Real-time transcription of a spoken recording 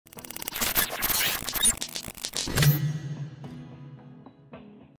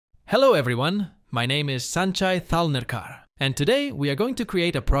Hello everyone, my name is Sanchai Thalnerkar, and today we are going to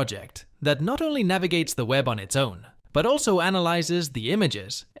create a project that not only navigates the web on its own, but also analyzes the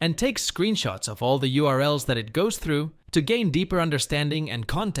images and takes screenshots of all the URLs that it goes through to gain deeper understanding and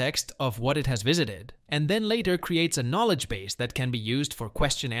context of what it has visited, and then later creates a knowledge base that can be used for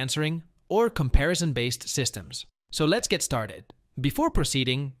question answering or comparison-based systems. So let's get started. Before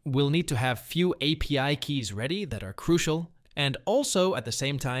proceeding, we'll need to have few API keys ready that are crucial. And also, at the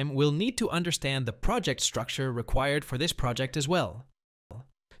same time, we'll need to understand the project structure required for this project as well.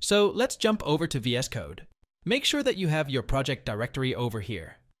 So let's jump over to VS Code. Make sure that you have your project directory over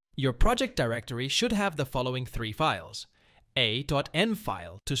here. Your project directory should have the following three files. A.env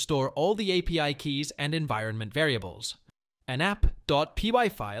file to store all the API keys and environment variables. An app.py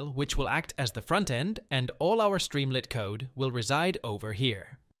file which will act as the front end, and all our Streamlit code will reside over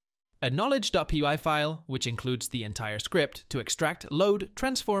here. A knowledge.py file, which includes the entire script to extract, load,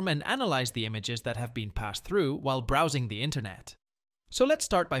 transform, and analyze the images that have been passed through while browsing the internet. So let's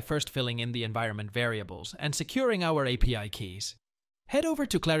start by first filling in the environment variables and securing our API keys. Head over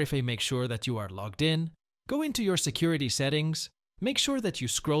to Clarifai, make sure that you are logged in, go into your security settings, make sure that you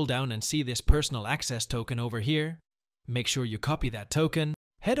scroll down and see this personal access token over here. Make sure you copy that token,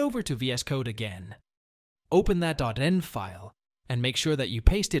 head over to VS Code again. Open that .env file. And make sure that you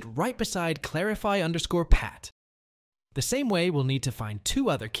paste it right beside clarifai_pat. The same way, we'll need to find two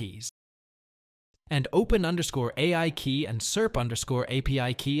other keys. And open_AI key and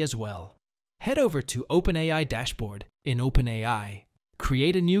serp_API key as well. Head over to OpenAI dashboard in OpenAI.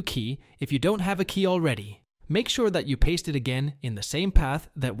 Create a new key if you don't have a key already. Make sure that you paste it again in the same path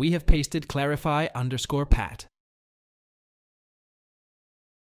that we have pasted clarifai_pat.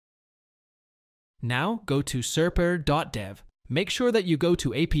 Now go to serper.dev. Make sure that you go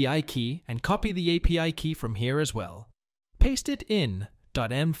to API key and copy the API key from here as well. Paste it in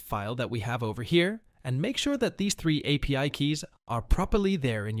 .env file that we have over here, and make sure that these three API keys are properly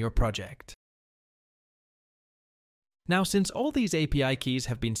there in your project. Now, since all these API keys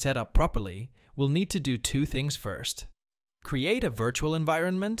have been set up properly, we'll need to do two things first. Create a virtual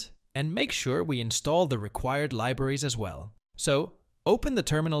environment, and make sure we install the required libraries as well. So, open the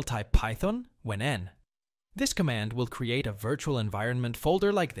terminal, type Python when n. This command will create a virtual environment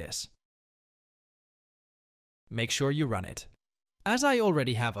folder like this. Make sure you run it. As I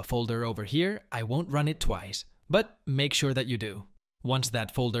already have a folder over here, I won't run it twice, but make sure that you do. Once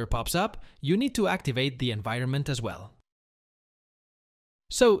that folder pops up, you need to activate the environment as well.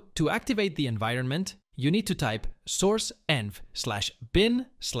 So, to activate the environment, you need to type source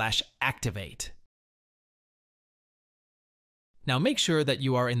env/bin/activate. Now make sure that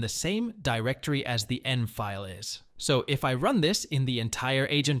you are in the same directory as the env file is. So if I run this in the entire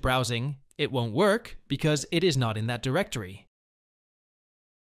agent browsing, it won't work because it is not in that directory.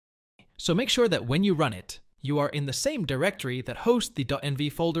 So make sure that when you run it, you are in the same directory that hosts the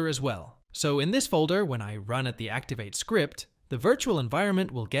 .env folder as well. So in this folder, when I run at the activate script, the virtual environment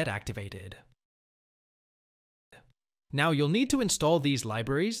will get activated. Now you'll need to install these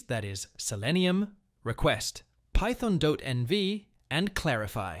libraries, that is Selenium, Request, Python.env, and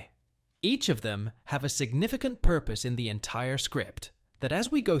Clarifai. Each of them have a significant purpose in the entire script, that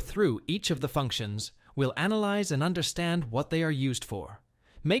as we go through each of the functions, we'll analyze and understand what they are used for.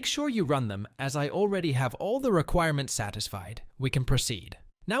 Make sure you run them, as I already have all the requirements satisfied. We can proceed.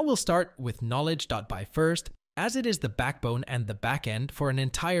 Now we'll start with knowledge.py first, as it is the backbone and the backend for an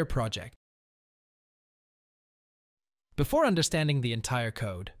entire project. Before understanding the entire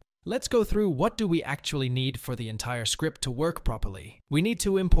code, let's go through what do we actually need for the entire script to work properly. We need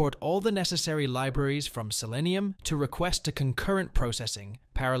to import all the necessary libraries from Selenium to request to concurrent processing,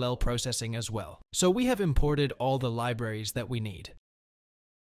 parallel processing as well. So we have imported all the libraries that we need.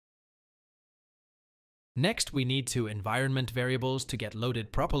 Next, we need two environment variables to get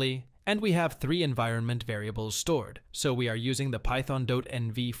loaded properly, and we have three environment variables stored. So we are using the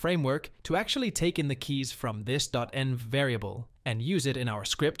python.env framework to actually take in the keys from this .env variable and use it in our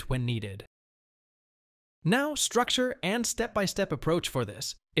script when needed. Now, structure and step-by-step approach for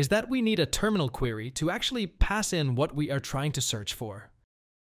this is that we need a terminal query to actually pass in what we are trying to search for.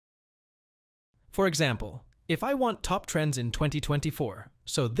 For example, if I want top trends in 2024,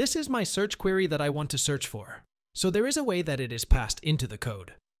 so this is my search query that I want to search for. So there is a way that it is passed into the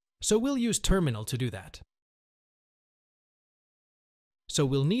code. So we'll use terminal to do that. So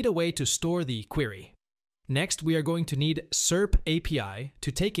we'll need a way to store the query. Next, we are going to need serp API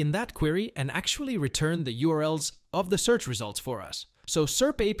to take in that query and actually return the URLs of the search results for us. So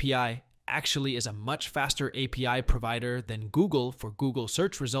serp API actually is a much faster API provider than Google for Google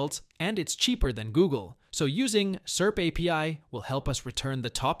search results, and it's cheaper than Google. So using SERP API will help us return the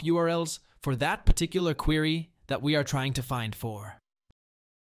top URLs for that particular query that we are trying to find for.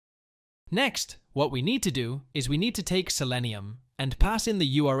 Next, what we need to do is we need to take Selenium and pass in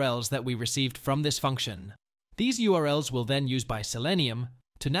the URLs that we received from this function. These URLs will then use by Selenium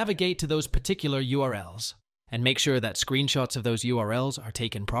to navigate to those particular URLs and make sure that screenshots of those URLs are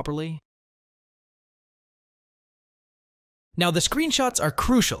taken properly. Now, the screenshots are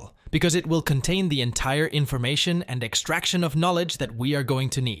crucial because it will contain the entire information and extraction of knowledge that we are going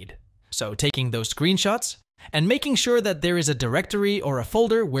to need. So taking those screenshots and making sure that there is a directory or a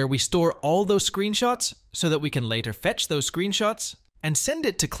folder where we store all those screenshots so that we can later fetch those screenshots and send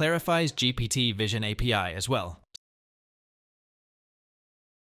it to Clarifai's GPT Vision API as well.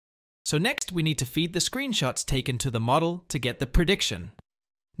 So next, we need to feed the screenshots taken to the model to get the prediction.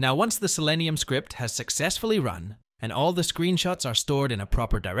 Now, once the Selenium script has successfully run and all the screenshots are stored in a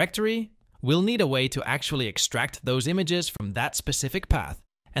proper directory, we'll need a way to actually extract those images from that specific path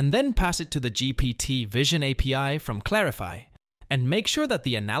and then pass it to the GPT Vision API from Clarifai and make sure that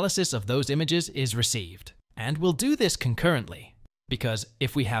the analysis of those images is received. And we'll do this concurrently, because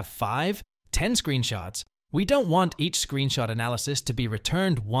if we have 5, 10 screenshots, we don't want each screenshot analysis to be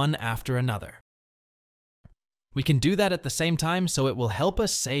returned one after another. We can do that at the same time, so it will help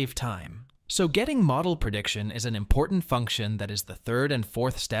us save time. So getting model prediction is an important function that is the third and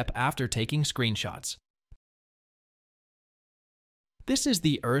fourth step after taking screenshots. This is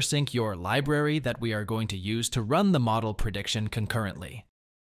the rsync.your library that we are going to use to run the model prediction concurrently.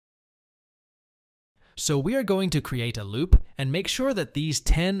 So we are going to create a loop and make sure that these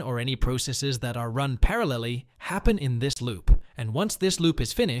 10 or any processes that are run parallelly happen in this loop. And once this loop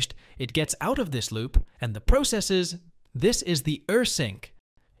is finished, it gets out of this loop and the processes, this is the rsync,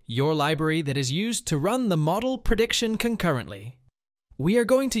 your library that is used to run the model prediction concurrently. We are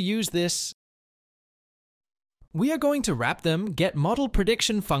going to use this. We are going to wrap them get model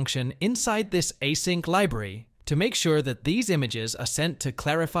prediction function inside this async library to make sure that these images are sent to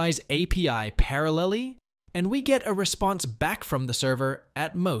Clarifai's API parallelly, and we get a response back from the server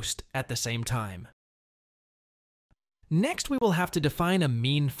at most at the same time. Next, we will have to define a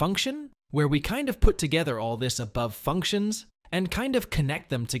mean function where we kind of put together all this above functions and kind of connect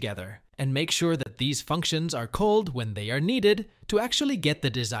them together and make sure that these functions are called when they are needed to actually get the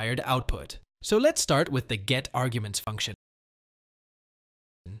desired output. So let's start with the getArguments function.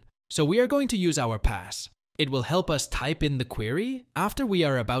 So we are going to use our pass. It will help us type in the query after we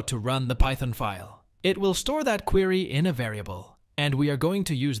are about to run the Python file. It will store that query in a variable, and we are going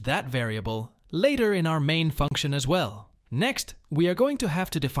to use that variable later in our main function as well. Next, we are going to have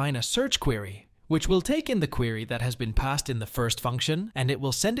to define a search query, which will take in the query that has been passed in the first function, and it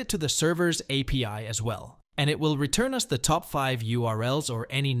will send it to the server's API as well. And it will return us the top 5 URLs or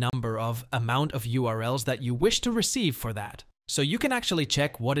any number of amount of URLs that you wish to receive for that. So you can actually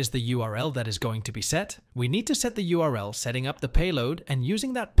check what is the URL that is going to be set. We need to set the URL, setting up the payload and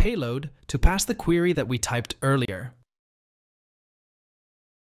using that payload to pass the query that we typed earlier.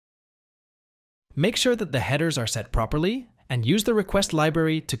 Make sure that the headers are set properly and use the request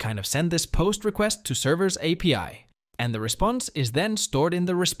library to kind of send this post request to server's API. And the response is then stored in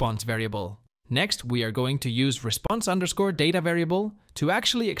the response variable. Next, we are going to use response_data variable to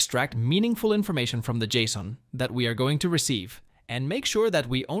actually extract meaningful information from the JSON that we are going to receive and make sure that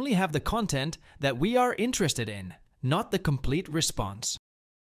we only have the content that we are interested in, not the complete response.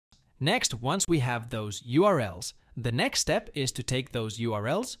 Next, once we have those URLs, the next step is to take those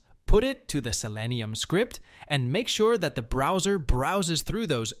URLs, put it to the Selenium script, and make sure that the browser browses through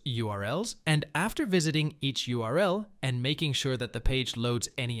those URLs, and after visiting each URL and making sure that the page loads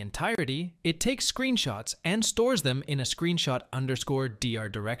any entirety, it takes screenshots and stores them in a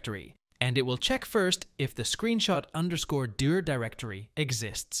screenshot_dir directory. And it will check first if the screenshot_dir directory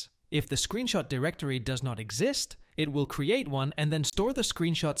exists. If the screenshot directory does not exist, it will create one and then store the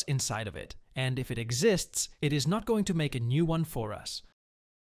screenshots inside of it. And if it exists, it is not going to make a new one for us.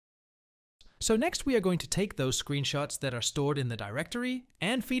 So next we are going to take those screenshots that are stored in the directory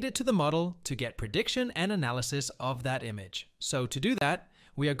and feed it to the model to get prediction and analysis of that image. So to do that,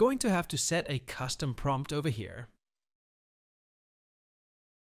 we are going to have to set a custom prompt over here.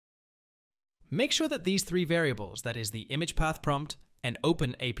 Make sure that these 3 variables, that is the image path prompt and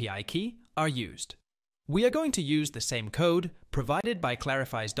open API key, are used. We are going to use the same code provided by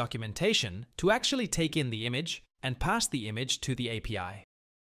Clarifai's documentation to actually take in the image and pass the image to the API.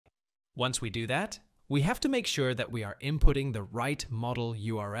 Once we do that, we have to make sure that we are inputting the right model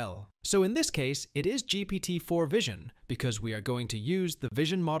URL. So in this case, it is GPT-4 Vision because we are going to use the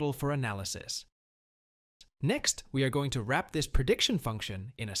vision model for analysis. Next, we are going to wrap this prediction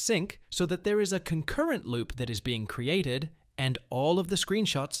function in a sink so that there is a concurrent loop that is being created and all of the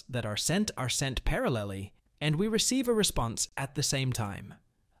screenshots that are sent parallelly, and we receive a response at the same time.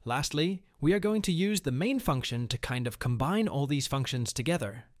 Lastly, we are going to use the main function to kind of combine all these functions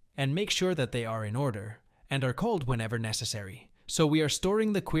together and make sure that they are in order and are called whenever necessary. So we are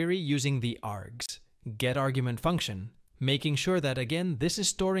storing the query using the args, getArgument function, making sure that again this is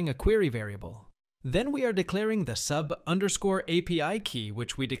storing a query variable. Then we are declaring the sub_API key,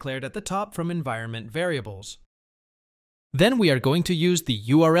 which we declared at the top from environment variables. Then we are going to use the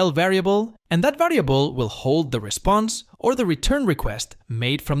URL variable, and that variable will hold the response or the return request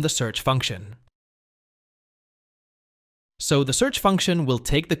made from the search function. So the search function will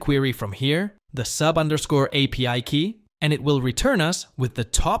take the query from here, the sub_API key, and it will return us with the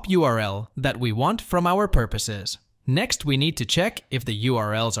top URL that we want from our purposes. Next, we need to check if the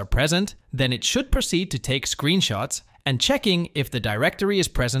URLs are present, then it should proceed to take screenshots and checking if the directory is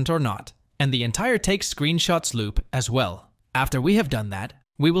present or not, and the entire take screenshots loop as well. After we have done that,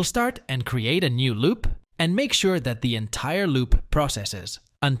 we will start and create a new loop and make sure that the entire loop processes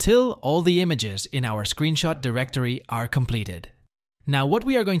until all the images in our screenshot directory are completed. Now, what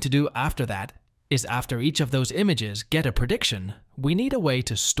we are going to do after that is after each of those images get a prediction, we need a way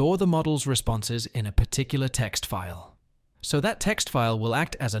to store the model's responses in a particular text file. So that text file will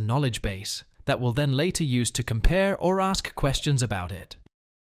act as a knowledge base that we'll then later use to compare or ask questions about it.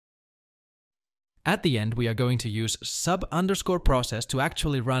 At the end, we are going to use sub_process to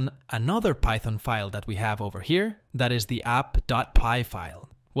actually run another Python file that we have over here, that is the app.py file.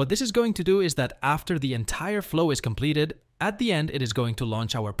 What this is going to do is that after the entire flow is completed, at the end it is going to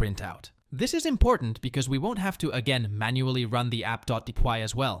launch our printout. This is important because we won't have to again manually run the app.py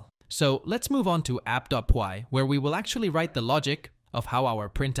as well. So let's move on to app.py, where we will actually write the logic of how our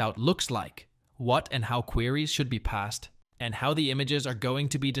printout looks like, what and how queries should be passed, and how the images are going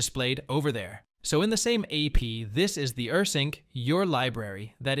to be displayed over there. So in the same AP, this is the rsync, your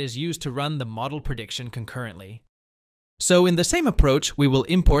library, that is used to run the model prediction concurrently. So in the same approach, we will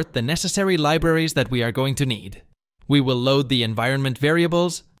import the necessary libraries that we are going to need. We will load the environment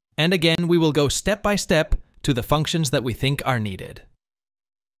variables, and again, we will go step by step to the functions that we think are needed.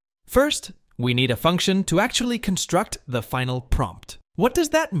 First, we need a function to actually construct the final prompt. What does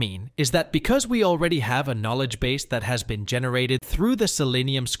that mean is that because we already have a knowledge base that has been generated through the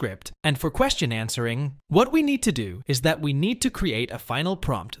Selenium script, and for question answering, what we need to do is that we need to create a final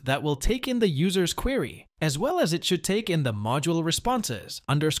prompt that will take in the user's query, as well as it should take in the module responses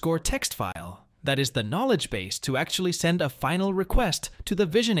 _ text file. That is the knowledge base to actually send a final request to the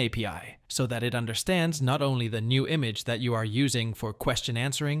Vision API so that it understands not only the new image that you are using for question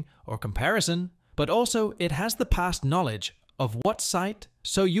answering or comparison, but also it has the past knowledge of what site,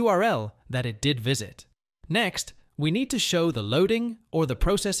 so URL, that it did visit. Next, we need to show the loading or the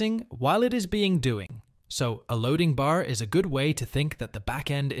processing while it is being doing. So a loading bar is a good way to think that the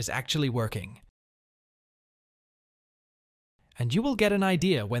backend is actually working. And you will get an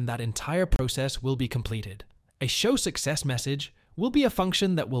idea when that entire process will be completed. A show success message will be a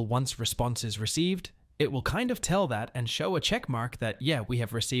function that will, once response is received, it will kind of tell that and show a check mark that, yeah, we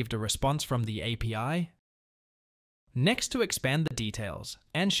have received a response from the API. Next, to expand the details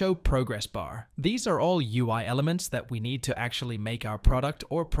and show progress bar. These are all UI elements that we need to actually make our product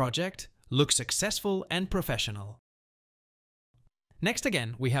or project look successful and professional. Next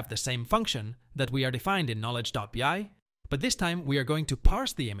again, we have the same function that we are defined in knowledge.py, but this time we are going to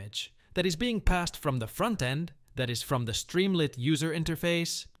parse the image that is being passed from the front end, that is from the Streamlit user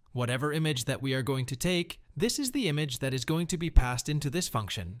interface. Whatever image that we are going to take, this is the image that is going to be passed into this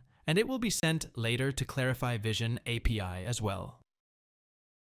function, and it will be sent later to Clarifai Vision API as well.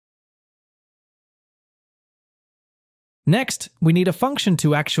 Next, we need a function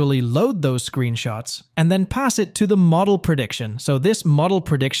to actually load those screenshots and then pass it to the model prediction. So this model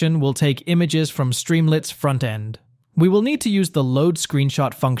prediction will take images from Streamlit's front end. We will need to use the load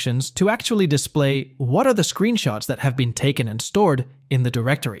screenshot functions to actually display what are the screenshots that have been taken and stored in the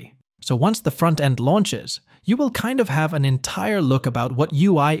directory. So once the front end launches, you will kind of have an entire look about what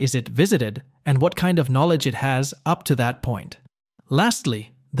UI is it visited and what kind of knowledge it has up to that point.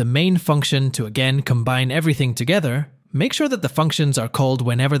 Lastly, the main function to again combine everything together, make sure that the functions are called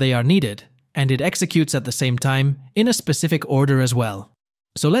whenever they are needed, and it executes at the same time in a specific order as well.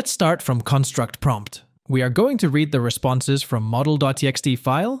 So let's start from construct prompt. We are going to read the responses from model.txt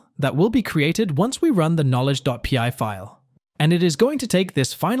file that will be created once we run the knowledge.py file. And it is going to take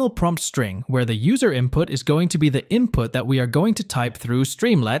this final prompt string where the user input is going to be the input that we are going to type through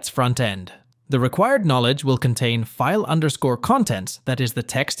Streamlet's front end. The required knowledge will contain file_contents, that is the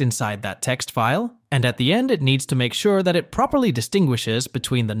text inside that text file, and at the end it needs to make sure that it properly distinguishes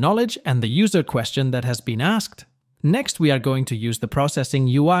between the knowledge and the user question that has been asked. Next, we are going to use the processing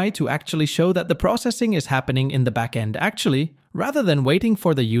UI to actually show that the processing is happening in the backend actually, rather than waiting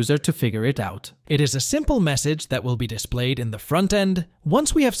for the user to figure it out. It is a simple message that will be displayed in the front end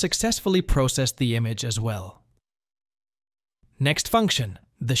once we have successfully processed the image as well. Next function,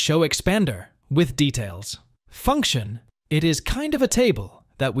 the show expander with details. Function, it is kind of a table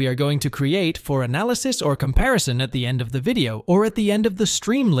that we are going to create for analysis or comparison at the end of the video or at the end of the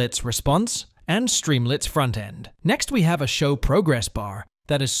Streamlit's response and Streamlit's front end. Next, we have a show progress bar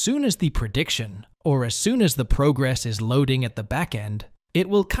that as soon as the prediction or as soon as the progress is loading at the back end, it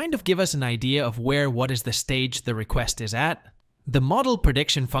will kind of give us an idea of what is the stage the request is at. The model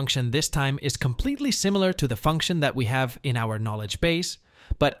prediction function this time is completely similar to the function that we have in our knowledge base,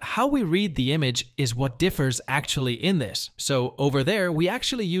 but how we read the image is what differs actually in this. So over there, we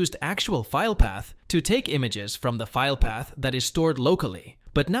actually used actual file path to take images from the file path that is stored locally.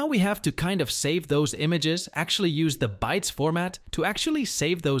 But now we have to kind of save those images, actually use the bytes format to actually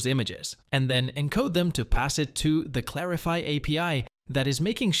save those images, and then encode them to pass it to the Clarifai API that is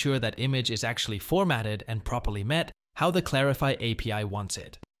making sure that image is actually formatted and properly met how the Clarifai API wants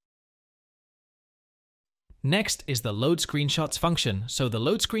it. Next is the load screenshots function. So the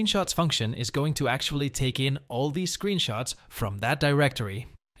load screenshots function is going to actually take in all these screenshots from that directory,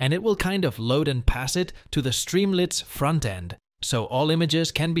 and it will kind of load and pass it to the Streamlit's front end. So all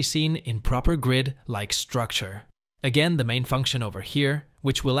images can be seen in proper grid-like structure. Again, the main function over here,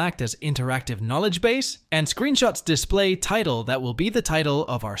 which will act as interactive knowledge base, and screenshots display title that will be the title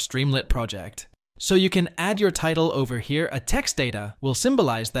of our Streamlit project. So you can add your title over here. A text data will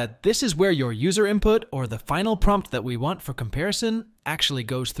symbolize that this is where your user input or the final prompt that we want for comparison actually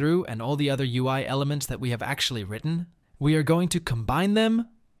goes through, and all the other UI elements that we have actually written. We are going to combine them,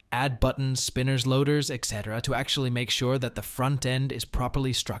 add buttons, spinners, loaders, etc. to actually make sure that the front end is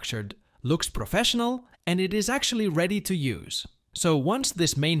properly structured, looks professional, and it is actually ready to use. So once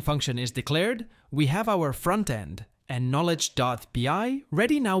this main function is declared, we have our front end and knowledge.py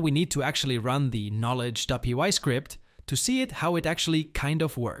ready. Now we need to actually run the knowledge.py script to see how it actually kind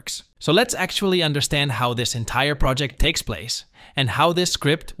of works. So let's actually understand how this entire project takes place and how this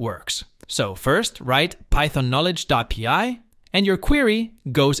script works. So first, write python knowledge.py, and your query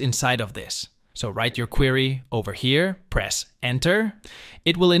goes inside of this. So write your query over here, press enter.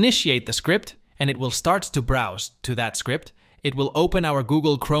 It will initiate the script and it will start to browse to that script. It will open our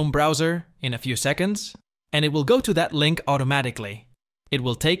Google Chrome browser in a few seconds, and it will go to that link automatically. It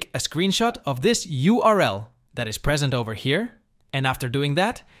will take a screenshot of this URL that is present over here, and after doing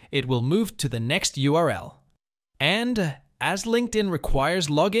that, it will move to the next URL. And as LinkedIn requires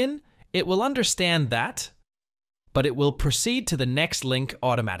login, it will understand that, but it will proceed to the next link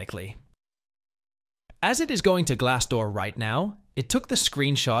automatically. As it is going to Glassdoor right now, it took the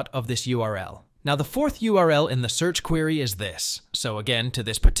screenshot of this URL. Now the fourth URL in the search query is this. So again, to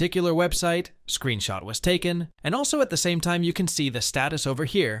this particular website, screenshot was taken, and also at the same time you can see the status over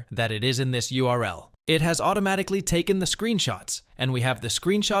here that it is in this URL. It has automatically taken the screenshots, and we have the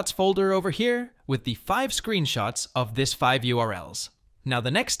screenshots folder over here with the 5 screenshots of this 5 URLs. Now the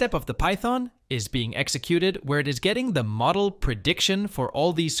next step of the Python is being executed where it is getting the model prediction for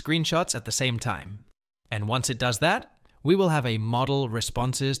all these screenshots at the same time. And once it does that, we will have a model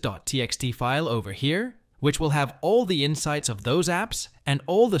responses.txt file over here, which will have all the insights of those apps and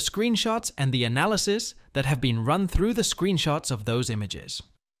all the screenshots and the analysis that have been run through the screenshots of those images.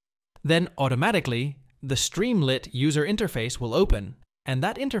 Then automatically, the Streamlit user interface will open, and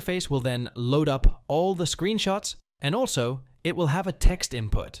that interface will then load up all the screenshots, and also it will have a text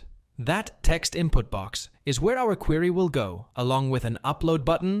input. That text input box is where our query will go, along with an upload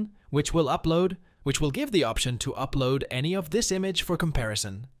button, which will give the option to upload any of this image for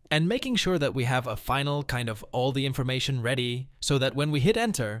comparison, and making sure that we have a final kind of all the information ready so that when we hit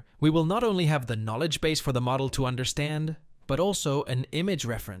enter, we will not only have the knowledge base for the model to understand, but also an image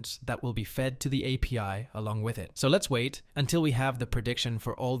reference that will be fed to the API along with it. So let's wait until we have the prediction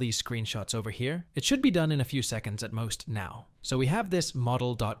for all these screenshots over here. It should be done in a few seconds at most now. So we have this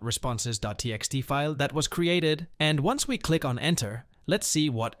model.responses.txt file that was created, and once we click on enter, let's see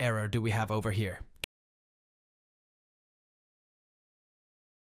what error do we have over here.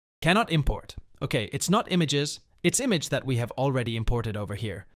 Cannot import. Okay, it's not images, it's image that we have already imported over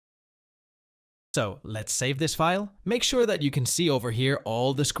here. So let's save this file. Make sure that you can see over here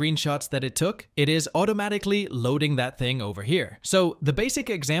all the screenshots that it took. It is automatically loading that thing over here. So the basic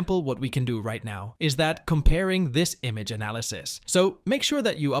example, what we can do right now is that comparing this image analysis. So make sure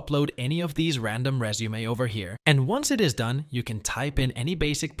that you upload any of these random resume over here. And once it is done, you can type in any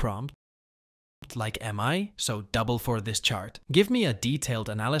basic prompt like MI, so double for this chart. Give me a detailed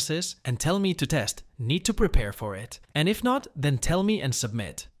analysis and tell me to test. Need to prepare for it. And if not, then tell me and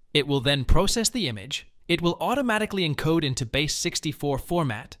submit. It will then process the image, it will automatically encode into base64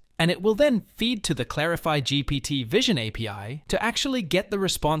 format, and it will then feed to the Clarifai GPT Vision API to actually get the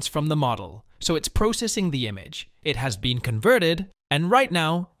response from the model. So it's processing the image, it has been converted, and right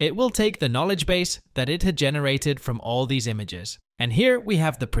now it will take the knowledge base that it had generated from all these images. And here we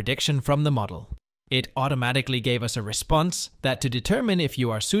have the prediction from the model. It automatically gave us a response that to determine if you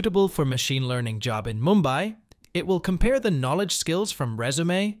are suitable for machine learning job in Mumbai, it will compare the knowledge skills from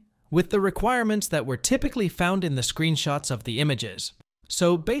resume with the requirements that were typically found in the screenshots of the images.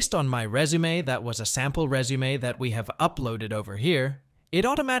 So based on my resume, that was a sample resume that we have uploaded over here, it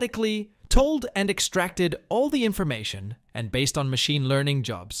automatically told and extracted all the information and based on machine learning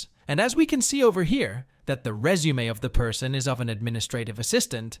jobs. And as we can see over here, that the resume of the person is of an administrative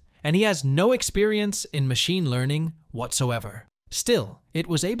assistant and he has no experience in machine learning whatsoever. Still, it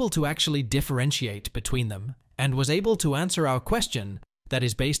was able to actually differentiate between them and was able to answer our question that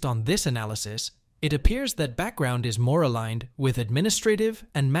is based on this analysis. It appears that background is more aligned with administrative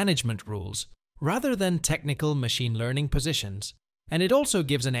and management rules rather than technical machine learning positions. And it also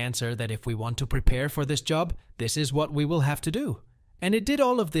gives an answer that if we want to prepare for this job, this is what we will have to do. And it did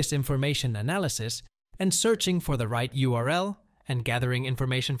all of this information analysis and searching for the right URL and gathering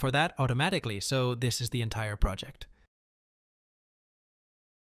information for that automatically. So this is the entire project.